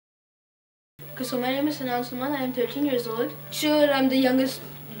Okay, so my name is Sinnan. I am 13 years old. Sure, I'm the youngest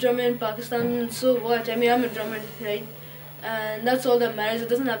drummer in Pakistan, so what? I mean, I'm a drummer, right? And that's all that matters. It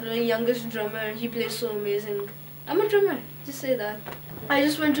doesn't have to be the youngest drummer and he plays so amazing. I'm a drummer, just say that. I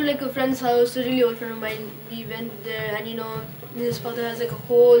just went to like a friend's house, a really old friend of mine. We went there and his father has like a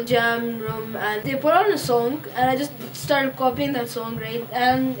whole jam room and they put on a song and I just started copying that song, right?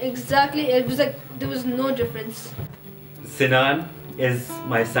 And exactly, it was like, there was no difference. Sinnan is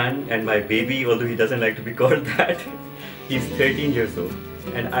my son and my baby, although he doesn't like to be called that. He's 13 years old.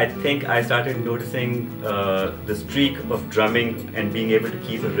 And I think I started noticing the streak of drumming and being able to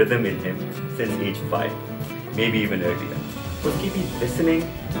keep a rhythm in him since age 5, maybe even earlier. Uski bhi listening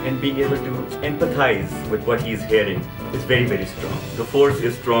and being able to empathize with what he's hearing is very, very strong. The force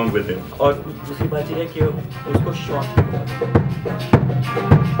is strong with him. और दूसरी बात ये है कि उसको शौक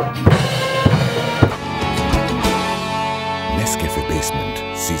NESCAFÉ Basement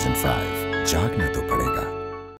Season 5 जागना तो पड़ेगा.